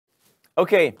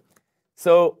Okay,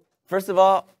 so first of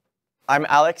all, I'm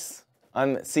Alex.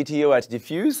 I'm CTO at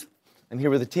dfuse. I'm here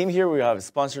with the team here. We have a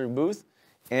sponsored booth,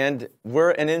 and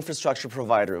we're an infrastructure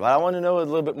provider. But I want to know a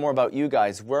little bit more about you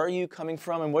guys. Where are you coming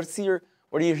from, and what are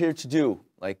you here to do?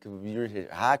 Like, you're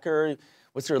a hacker.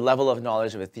 What's your level of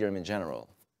knowledge of Ethereum in general?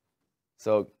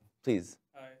 So, please.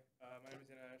 Hi, my name is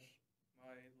Inash.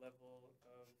 My level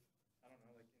of, I don't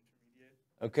know, like intermediate.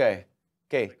 Okay.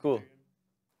 Okay, like cool. Ethereum.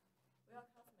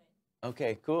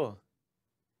 Okay, cool.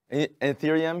 And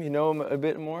Ethereum, you know a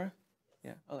bit more?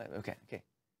 Yeah. Oh, okay. Okay.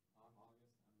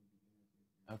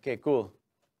 Okay, cool.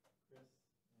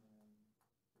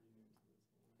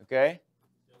 Okay.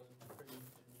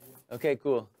 Okay,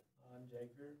 cool. I'm Jagger.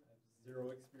 I have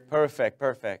 0 experience. Perfect,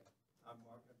 perfect. I'm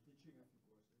Mark. I'm teaching a few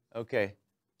courses. Okay.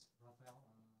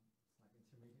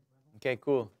 Okay,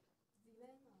 cool.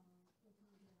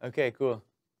 Okay, cool.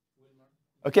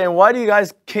 Okay, and why do you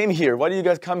guys came here? Why do you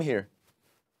guys come here?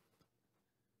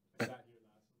 I got here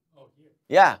last. Oh, here.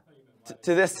 Yeah,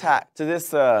 to this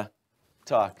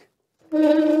talk.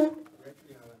 We're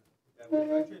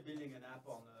actually building an app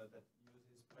that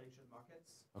uses prediction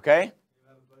markets. Okay. We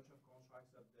have a bunch of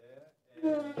contracts up there, and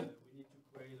we need to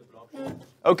query the blockchain.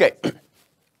 Okay.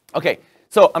 Okay.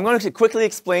 So I'm going to quickly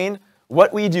explain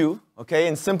what we do. Okay,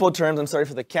 in simple terms. I'm sorry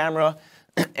for the camera,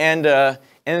 and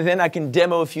then I can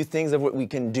demo a few things of what we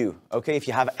can do. Okay. If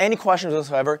you have any questions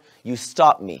whatsoever, you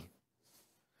stop me.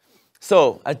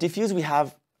 So at dfuse, we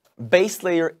have base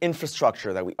layer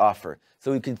infrastructure that we offer.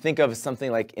 So we can think of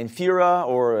something like Infura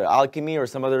or Alchemy or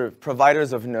some other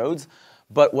providers of nodes.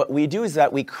 But what we do is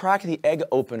that we crack the egg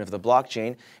open of the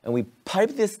blockchain, and we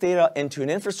pipe this data into an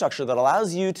infrastructure that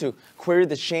allows you to query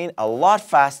the chain a lot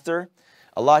faster,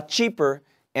 a lot cheaper,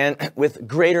 and with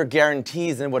greater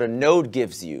guarantees than what a node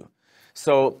gives you.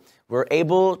 So we're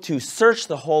able to search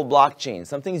the whole blockchain.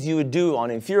 Some things you would do on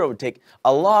Infura would take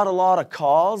a lot of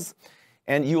calls,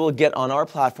 and you will get on our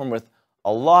platform with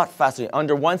a lot faster.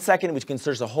 Under 1 second, which can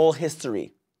search the whole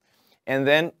history. And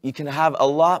then you can have a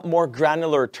lot more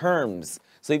granular terms.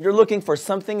 So if you're looking for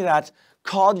something that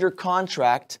called your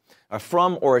contract a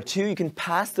from or a to, you can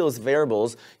pass those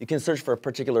variables. You can search for a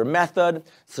particular method,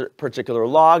 particular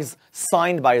logs,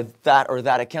 signed by that or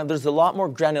that account. There's a lot more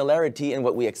granularity in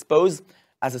what we expose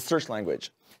as a search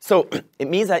language. So it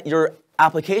means that your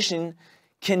application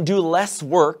can do less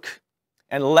work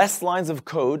and less lines of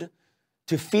code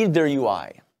to feed their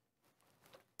UI.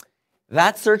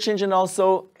 That search engine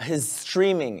also is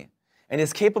streaming and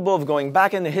is capable of going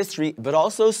back into history, but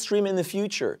also stream in the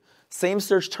future. Same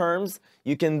search terms,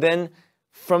 you can then,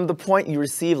 from the point you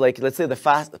receive, like let's say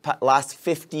the last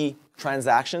 50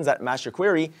 transactions that match your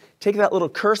query, take that little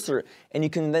cursor and you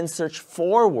can then search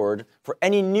forward for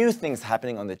any new things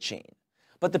happening on the chain.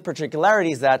 But the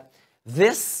particularity is that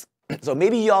this, so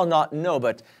maybe you all not know,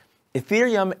 but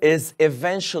Ethereum is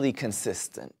eventually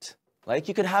consistent. Like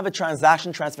you could have a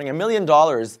transaction transferring $1 million.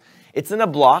 It's in a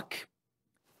block,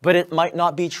 but it might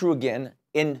not be true again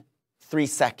in 3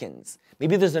 seconds.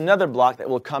 Maybe there's another block that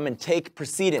will come and take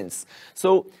precedence.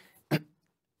 So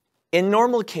in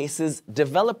normal cases,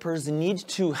 developers need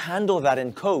to handle that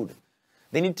in code.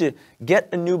 They need to get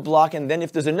a new block, and then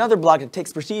if there's another block that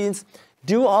takes precedence,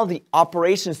 do all the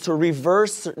operations to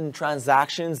reverse certain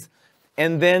transactions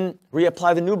and then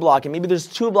reapply the new block. And maybe there's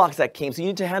 2 blocks that came. So you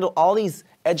need to handle all these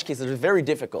edge cases. It's very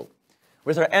difficult.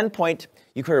 With our endpoint,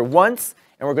 you query once,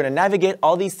 and we're going to navigate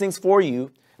all these things for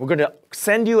you. We're going to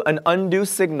send you an undo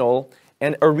signal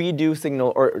and a redo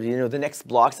signal, or the next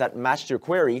blocks that match your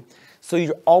query. So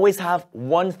you always have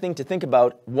one thing to think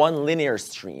about, one linear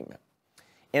stream.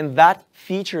 And that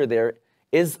feature there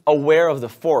is aware of the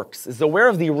forks, is aware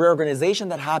of the reorganization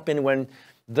that happened when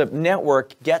the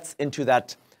network gets into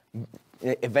that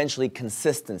eventually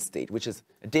consistent state, which is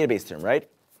a database term, right?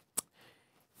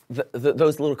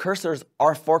 Those little cursors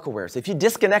are fork aware. So if you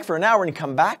disconnect for an hour and you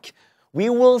come back, we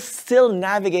will still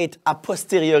navigate a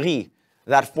posteriori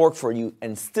that fork for you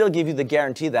and still give you the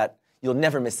guarantee that you'll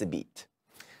never miss a beat.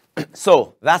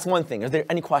 So that's one thing. Are there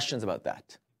any questions about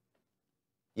that?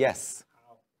 Yes?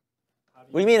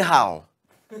 What do you mean how?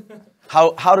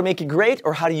 How to make it great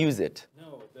or how to use it?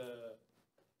 No,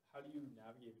 how do you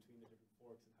navigate between the different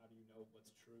forks and how do you know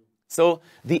what's true? So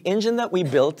the engine that we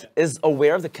built is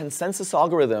aware of the consensus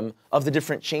algorithm of the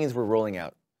different chains we're rolling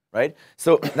out, right?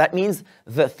 So that means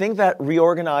the thing that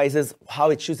reorganizes how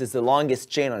it chooses the longest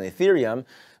chain on Ethereum,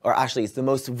 or actually it's the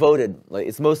most voted, like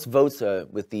it's most votes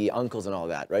with the uncles and all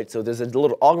that, right? So there's a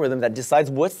little algorithm that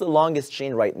decides what's the longest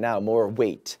chain right now, more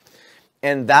weight.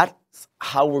 And that's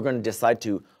how we're going to decide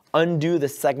to undo the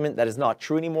segment that is not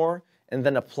true anymore and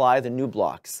then apply the new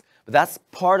blocks. But that's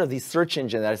part of the search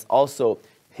engine that is also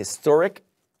historic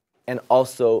and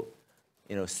also,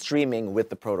 streaming with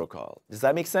the protocol. Does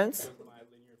that make sense?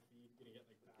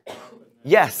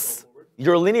 Yes.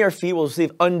 Your linear feed will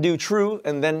receive undo true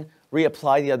and then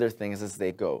reapply the other things as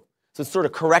they go. So it's sort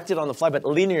of corrected on the fly, but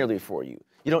linearly for you.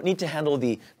 You don't need to handle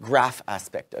the graph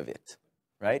aspect of it,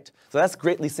 right? So that's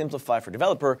greatly simplified for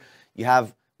developer. You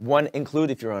have one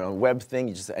include if you're on a web thing,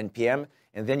 you just npm,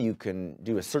 and then you can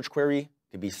do a search query.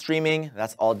 It could be streaming.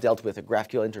 That's all dealt with a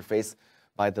GraphQL interface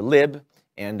by the lib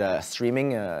and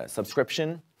streaming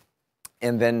subscription.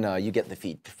 And then you get the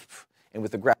feed. And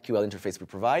with the GraphQL interface we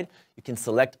provide, you can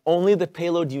select only the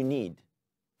payload you need.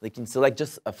 You can select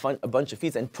just a bunch of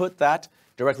feeds and put that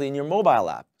directly in your mobile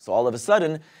app. So all of a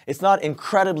sudden, it's not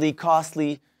incredibly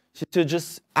costly to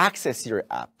just access your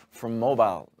app from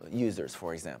mobile users,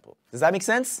 for example. Does that make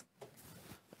sense?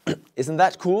 Isn't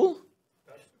that cool?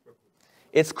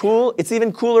 It's cool. It's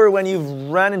even cooler when you've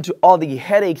run into all the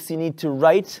headaches you need to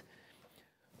write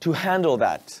to handle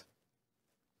that.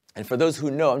 And for those who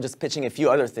know, I'm just pitching a few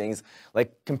other things.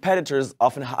 Like competitors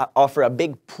often offer a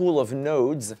big pool of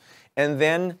nodes, and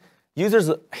then users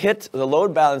hit the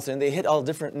load balancer and they hit all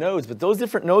different nodes. But those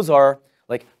different nodes are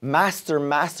like master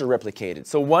replicated.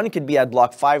 So one could be at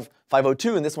block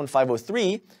 502 and this one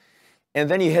 503. And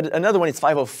then you hit another one, it's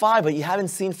 505, but you haven't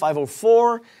seen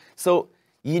 504. So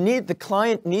the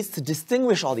client needs to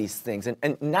distinguish all these things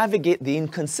and navigate the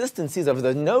inconsistencies of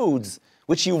the nodes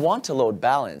which you want to load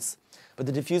balance. But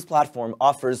the Diffuse platform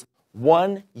offers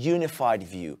one unified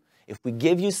view. If we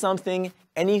give you something,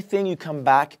 anything you come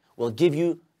back, we'll give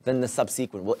you then the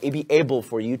subsequent. We'll be able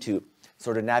for you to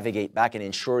sort of navigate back and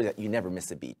ensure that you never miss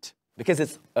a beat. Because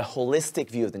it's a holistic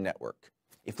view of the network.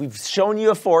 If we've shown you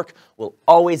a fork, we'll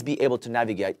always be able to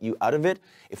navigate you out of it.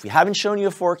 If we haven't shown you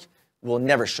a fork, we'll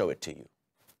never show it to you.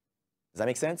 Does that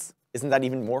make sense? Isn't that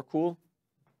even more cool?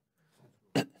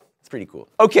 It's pretty cool.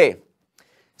 Okay,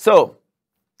 so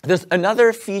there's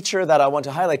another feature that I want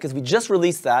to highlight because we just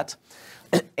released that,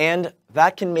 and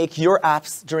that can make your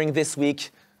apps during this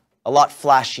week a lot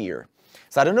flashier.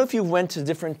 So I don't know if you went to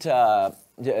different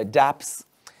dApps.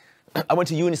 I went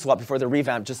to Uniswap before the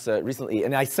revamp just recently,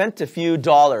 and I sent a few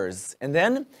dollars, and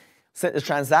then sent a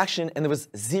transaction, and there was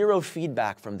zero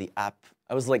feedback from the app.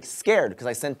 I was like scared because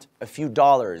I sent a few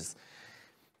dollars,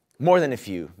 more than a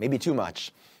few, maybe too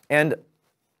much, and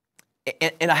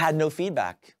I had no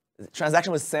feedback. The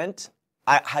transaction was sent.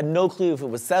 I had no clue if it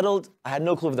was settled. I had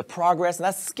no clue of the progress, and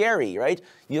that's scary, right?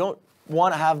 You don't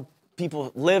want to have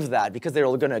people live that because they're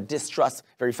going to distrust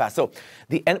very fast. So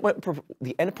the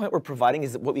endpoint we're providing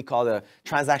is what we call the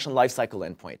transaction lifecycle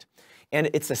endpoint. And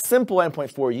it's a simple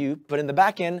endpoint for you, but in the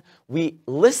back end, we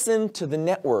listen to the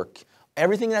network,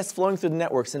 everything that's flowing through the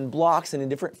networks in blocks and in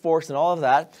different forks and all of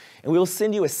that, and we'll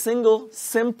send you a single,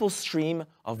 simple stream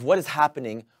of what is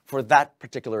happening for that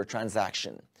particular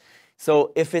transaction.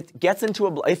 So if it gets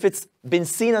into if it's been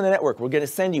seen on the network, we're going to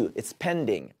send you, it's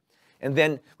pending. And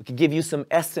then we could give you some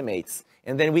estimates.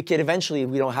 And then we could eventually,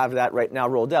 we don't have that right now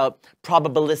rolled out,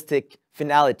 probabilistic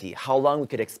finality, how long we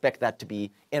could expect that to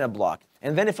be in a block.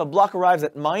 And then if a block arrives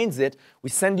that mines it, we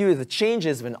send you the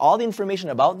changes and all the information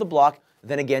about the block,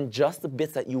 then again, just the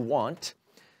bits that you want,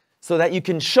 so that you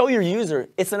can show your user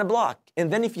it's in a block.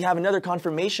 And then if you have another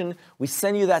confirmation, we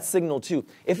send you that signal too.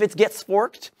 If it gets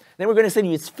forked, then we're going to send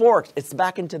you it's forked, it's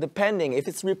back into the pending. If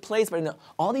it's replaced by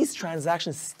all these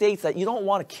transaction states that you don't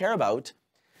want to care about,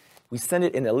 we send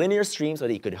it in a linear stream so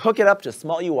that you could hook it up to a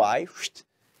small UI,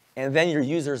 and then your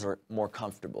users are more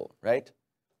comfortable, right?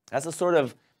 That's the sort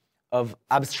of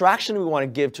abstraction we want to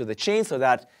give to the chain so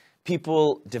that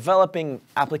people developing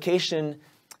application,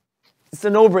 it's a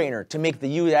no-brainer to make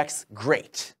the UX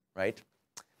great, right?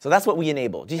 So that's what we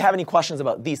enable. Do you have any questions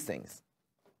about these things?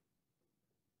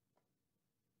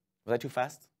 Was that too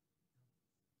fast?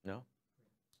 No?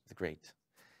 It's great.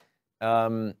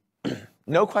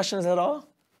 No questions at all?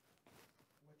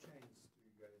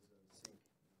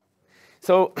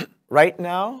 So right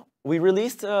now, we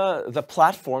released the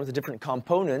platform, the different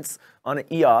components on an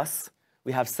EOS.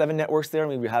 We have 7 networks there,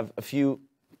 and we have a few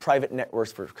private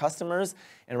networks for customers.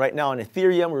 And right now on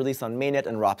Ethereum, we released on Mainnet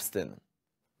and Ropsten.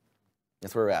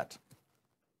 That's where we're at.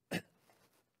 And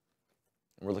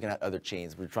we're looking at other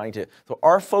chains. We're trying to, so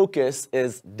our focus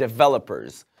is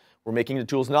developers. We're making the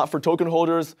tools not for token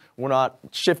holders. We're not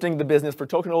shifting the business for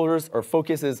token holders. Our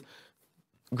focus is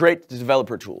great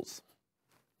developer tools.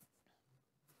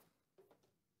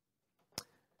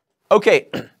 Okay,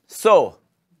 so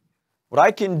what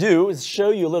I can do is show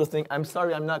you a little thing. I'm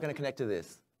sorry, I'm not going to connect to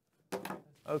this.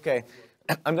 Okay,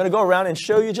 I'm going to go around and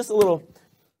show you just a little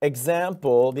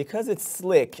example because it's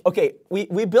slick. Okay,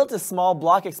 we built a small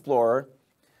block explorer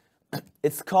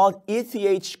It's called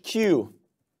ETHQ.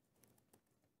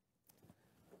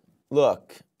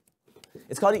 Look,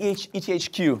 it's called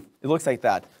ETHQ. It looks like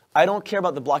that. I don't care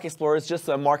about the Block Explorer. It's just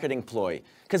a marketing ploy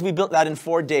because we built that in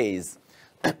 4 days.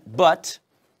 But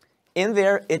in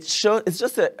there, it's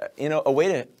just a way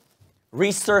to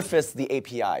resurface the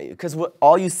API, because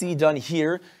all you see done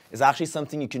here is actually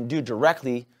something you can do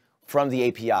directly from the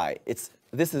API. It's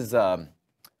a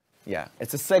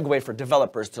segue for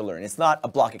developers to learn. It's not a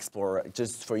Block Explorer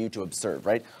just for you to observe,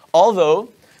 right? Although,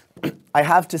 I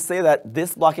have to say that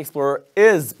this Block Explorer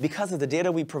is, because of the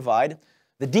data we provide,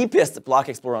 the deepest Block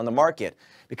Explorer on the market.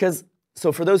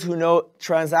 So for those who know,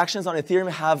 transactions on Ethereum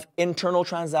have internal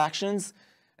transactions,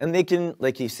 and they can,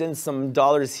 like you send some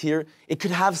dollars here, it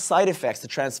could have side effects to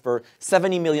transfer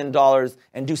 $70 million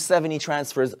and do 70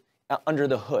 transfers under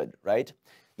the hood, right?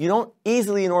 You don't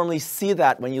easily normally see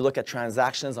that when you look at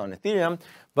transactions on Ethereum,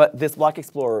 but this Block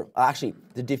Explorer, actually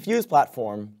the dfuse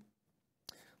platform,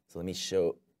 so let me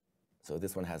show, so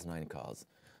this one has 9 calls.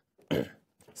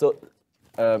 So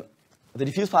the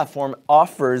dfuse platform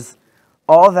offers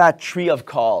all that tree of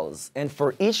calls, and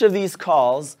for each of these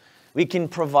calls, we can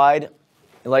provide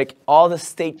like all the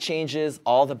state changes,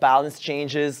 all the balance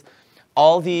changes,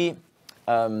 all the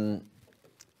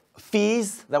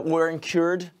fees that were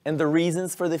incurred and the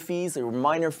reasons for the fees. There were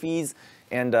minor fees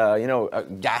and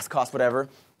gas costs, whatever.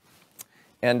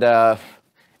 And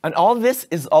all this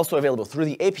is also available through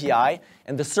the API,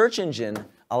 and the search engine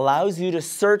allows you to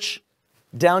search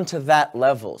down to that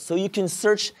level. So you can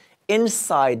search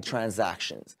inside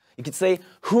transactions. You could say,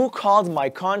 who called my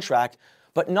contract,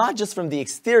 but not just from the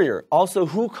exterior, also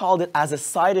who called it as a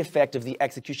side effect of the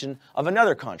execution of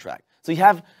another contract. So you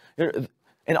have,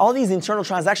 and all these internal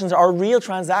transactions are real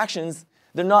transactions.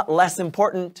 They're not less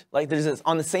important, like there's this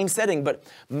on the same setting, but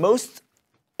most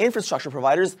infrastructure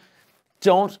providers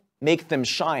don't make them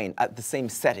shine at the same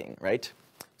setting, right?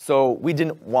 So we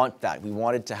didn't want that. We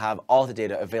wanted to have all the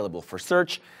data available for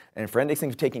search and for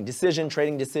indexing, for taking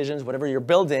trading decisions, whatever you're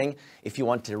building. If you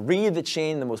want to read the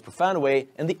chain the most profound way,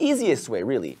 and the easiest way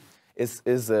really, is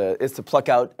to pluck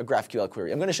out a GraphQL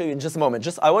query. I'm going to show you in just a moment.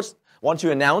 I want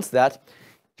to announce that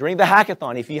during the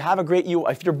hackathon, if you have a great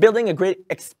UI, if you're building a great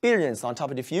experience on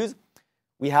top of dfuse,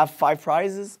 we have 5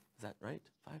 prizes. Is that right?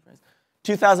 5 prizes.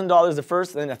 $2,000 the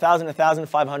first, then 1,000, 1,000,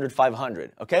 500,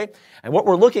 500. Okay? And what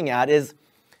we're looking at is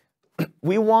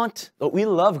we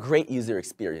love great user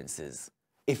experiences.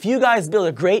 If you guys build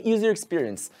a great user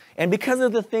experience, and because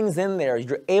of the things in there,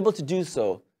 you're able to do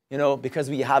so, because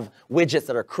we have widgets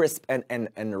that are crisp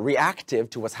and reactive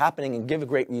to what's happening and give a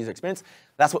great user experience,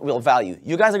 that's what we'll value.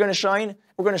 You guys are going to shine,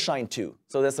 we're going to shine too.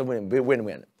 So that's a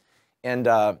win-win. And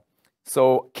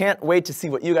so can't wait to see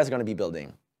what you guys are going to be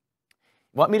building.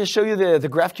 Want me to show you the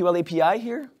GraphQL API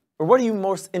here? Or what are you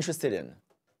most interested in?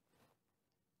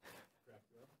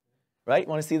 Right?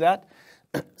 Want to see that?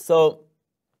 So,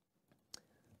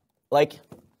 like,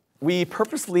 we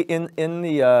purposely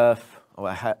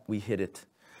we hid it.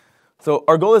 So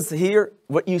our goal is here,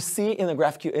 what you see in the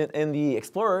GraphQL, in the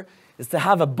Explorer, is to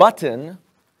have a button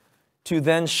to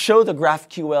then show the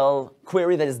GraphQL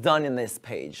query that is done in this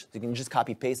page. So you can just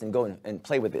copy paste and go and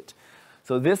play with it.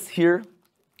 So this here,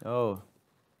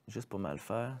 juste pour mal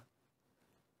faire.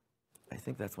 I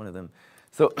think that's one of them.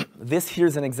 So this here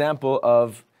is an example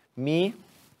of me.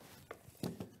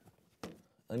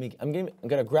 I'm going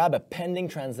to grab a pending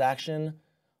transaction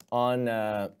on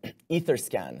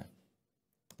Etherscan.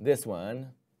 This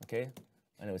one, okay?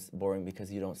 I know it's boring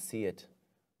because you don't see it.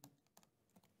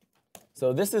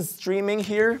 So this is streaming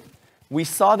here. We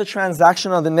saw the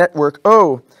transaction on the network.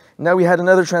 Oh, now we had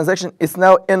another transaction. It's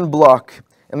now in block.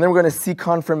 And then we're going to see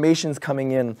confirmations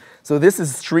coming in. So this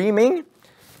is streaming.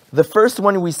 The first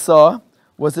one we saw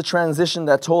was the transition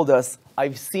that told us,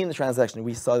 I've seen the transaction.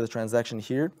 We saw the transaction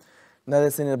here. Now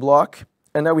that's in a block.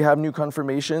 And now we have new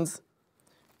confirmations.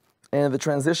 And the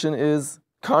transition is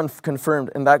confirmed,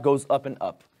 and that goes up and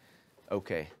up.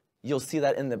 Okay. You'll see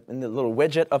that in the little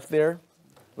widget up there.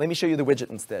 Let me show you the widget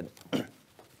instead.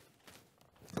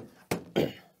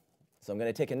 So I'm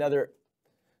going to take another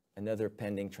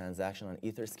pending transaction on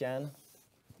Etherscan.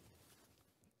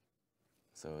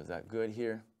 So is that good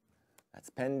here? That's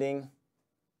pending.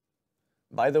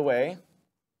 By the way,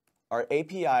 our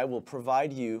API will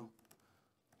provide you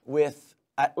with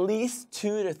at least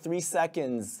 2 to 3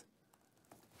 seconds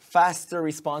faster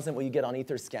response than what you get on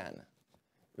Etherscan.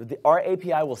 Our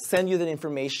API will send you that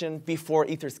information before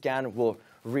Etherscan will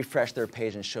refresh their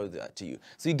page and show that to you.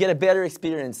 So you get a better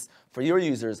experience for your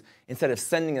users instead of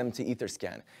sending them to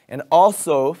Etherscan. And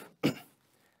also,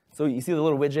 so you see the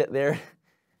little widget there?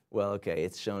 Well, okay,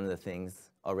 it's showing the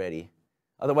things already.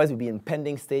 Otherwise, it would be in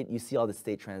pending state. You see all the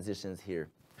state transitions here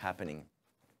happening.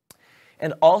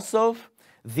 And also,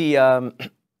 the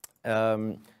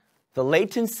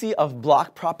latency of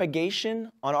block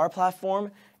propagation on our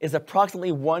platform is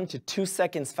approximately 1 to 2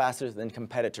 seconds faster than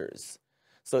competitors.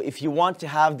 So if you want to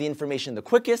have the information the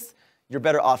quickest, you're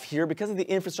better off here. Because of the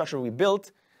infrastructure we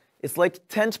built, it's like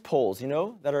tent poles, you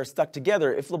know, that are stuck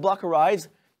together. If the block arrives,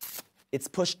 it's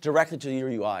pushed directly to your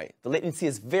UI. The latency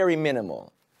is very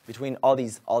minimal between all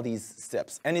these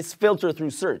steps. And it's filtered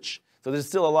through search. So there's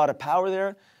still a lot of power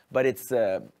there, but it's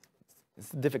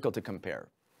difficult to compare.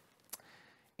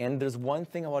 And there's one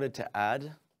thing I wanted to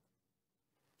add,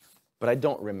 but I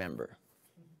don't remember.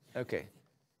 OK.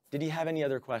 Did you have any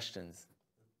other questions?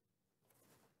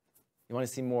 You want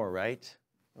to see more, right?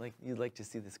 Like, you'd like to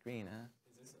see the screen, huh?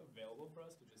 Is this available for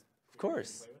us to just Of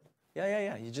course. play with?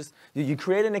 Yeah. You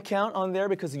create an account on there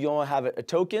because you want to have a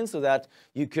token so that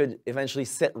you could eventually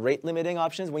set rate limiting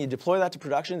options. When you deploy that to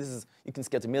production, you can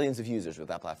scale to millions of users with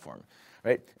that platform,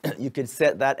 right? You could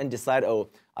set that and decide, oh,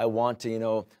 I want to, you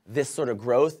know, this sort of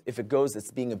growth. If it goes,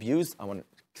 it's being abused. I want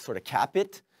to sort of cap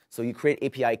it. So you create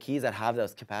API keys that have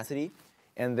that capacity,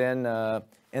 and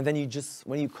then you just,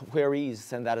 when you query, you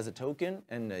send that as a token,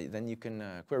 and then you can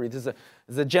query. There's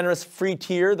a generous free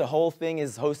tier. The whole thing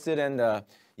is hosted, and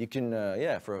you can,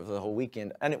 for the whole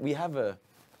weekend. And we have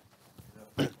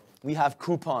we have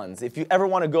coupons. If you ever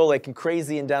want to go like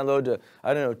crazy and download,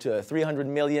 I don't know, to 300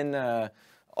 million,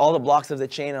 all the blocks of the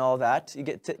chain and all that, you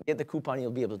get the coupon.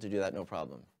 You'll be able to do that, no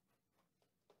problem.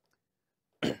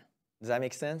 Does that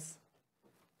make sense?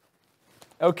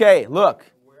 OK, look.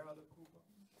 Where are the coupons?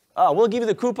 Oh, we'll give you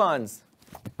the coupons.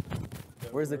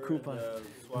 Where's the coupon?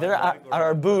 They're at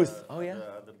our booth. Oh, yeah?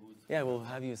 Yeah, we'll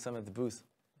have you some at the booth.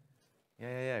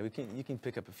 Yeah. You can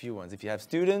pick up a few ones. If you have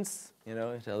students, you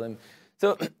know, tell them.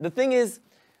 So the thing is,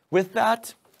 with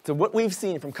that, so what we've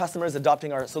seen from customers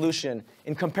adopting our solution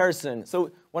in comparison, so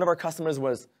one of our customers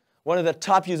was one of the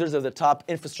top users of the top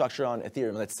infrastructure on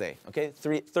Ethereum, let's say, okay?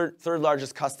 Third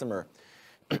largest customer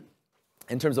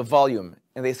in terms of volume.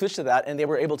 And they switched to that, and they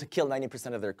were able to kill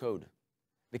 90% of their code.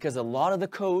 Because a lot of the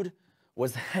code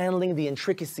was handling the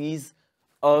intricacies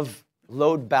of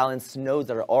load balanced nodes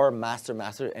that are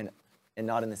master, and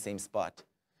not in the same spot.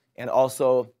 And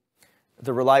also,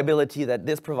 the reliability that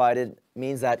this provided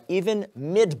means that even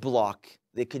mid-block,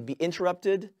 they could be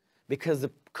interrupted because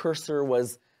the cursor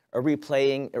was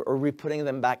replaying or re-putting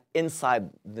them back inside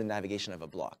the navigation of a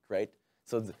block, right?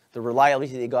 So the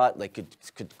reliability they got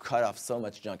could cut off so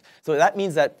much junk. So that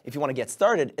means that if you want to get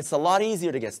started, it's a lot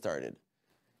easier to get started.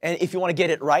 And if you want to get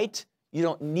it right, you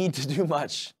don't need to do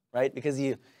much, right? Because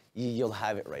you'll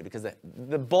have it right, because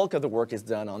the bulk of the work is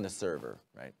done on the server,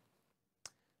 right?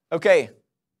 OK,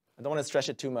 I don't want to stretch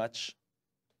it too much.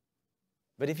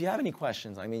 But if you have any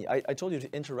questions, I mean, I told you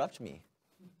to interrupt me.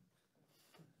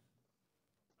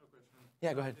 No question.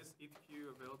 Yeah, go ahead. Is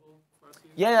ETQ available for us to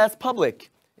use? Yeah, that's public.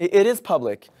 It is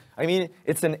public. I mean,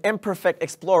 it's an imperfect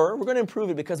explorer. We're going to improve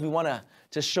it because we want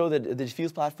to show the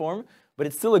diffuse platform. But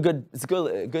it's still a good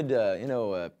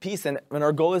piece. And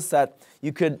our goal is that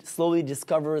you could slowly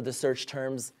discover the search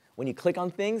terms when you click on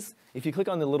things. If you click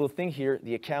on the little thing here,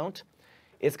 the account,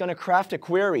 it's going to craft a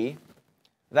query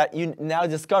that you now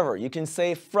discover. You can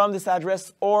say from this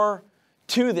address or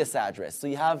to this address. So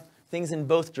you have things in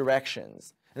both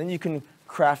directions. And then you can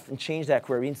craft and change that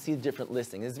query and see different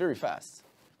listings. It's very fast.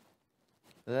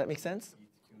 Does that make sense?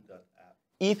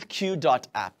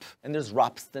 ethq.app. And there's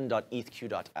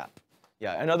ropsten.ethq.app.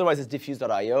 Yeah, and otherwise it's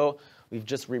dfuse.io. We've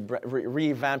just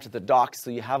revamped the docs,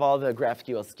 so you have all the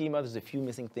GraphQL schema. There's a few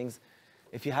missing things.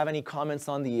 If you have any comments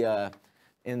on we've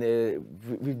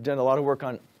done a lot of work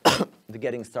on the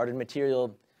getting started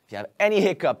material. If you have any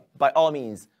hiccup, by all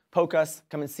means, poke us,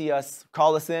 come and see us,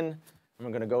 call us in, and we're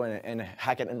going to go in and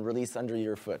hack it and release under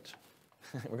your foot.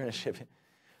 We're going to ship it.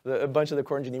 A bunch of the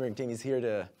core engineering team is here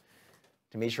to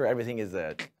make sure everything is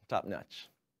top notch.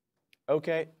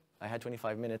 OK, I had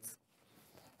 25 minutes.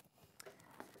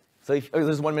 So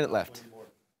there's 1 minute left.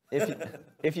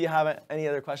 If you have any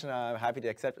other question, I'm happy to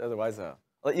accept. Otherwise, I'll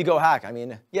let you go hack. I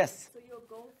mean, yes? So your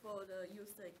goal for the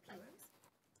user experience?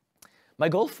 My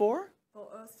goal for? For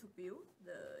us to build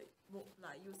the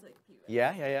user experience.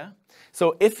 Yeah.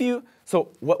 So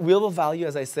what we will value,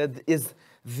 as I said, is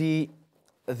the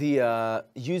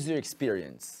user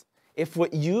experience. If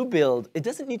what you build, it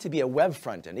doesn't need to be a web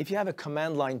front end. If you have a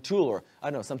command line tool or, I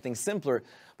don't know, something simpler,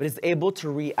 but it's able to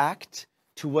react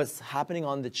to what's happening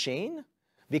on the chain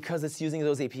because it's using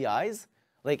those APIs,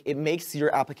 like it makes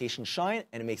your application shine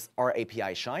and it makes our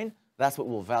API shine. That's what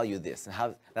we'll value this,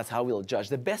 and that's how we'll judge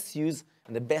the best use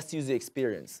and the best user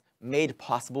experience made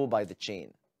possible by the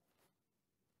chain.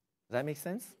 that make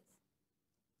sense?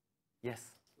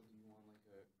 Yes. So do you want like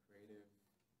a creative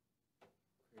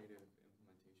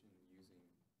implementation using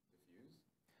dfuse?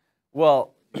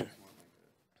 Well, Or do you just want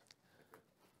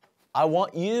I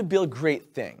want you to build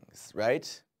great things,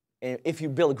 right? And if you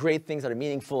build great things that are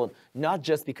meaningful, not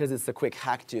just because it's a quick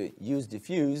hack to use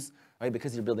dfuse, right?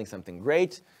 Because you're building something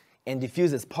great, and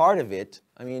dfuse is part of it.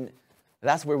 I mean,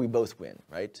 that's where we both win,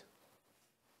 right?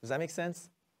 Does that make sense?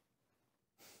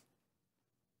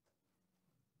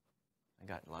 I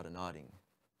got a lot of nodding.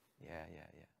 Yeah.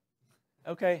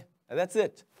 Okay, that's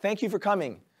it. Thank you for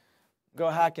coming. Go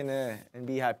hack and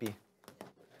be happy.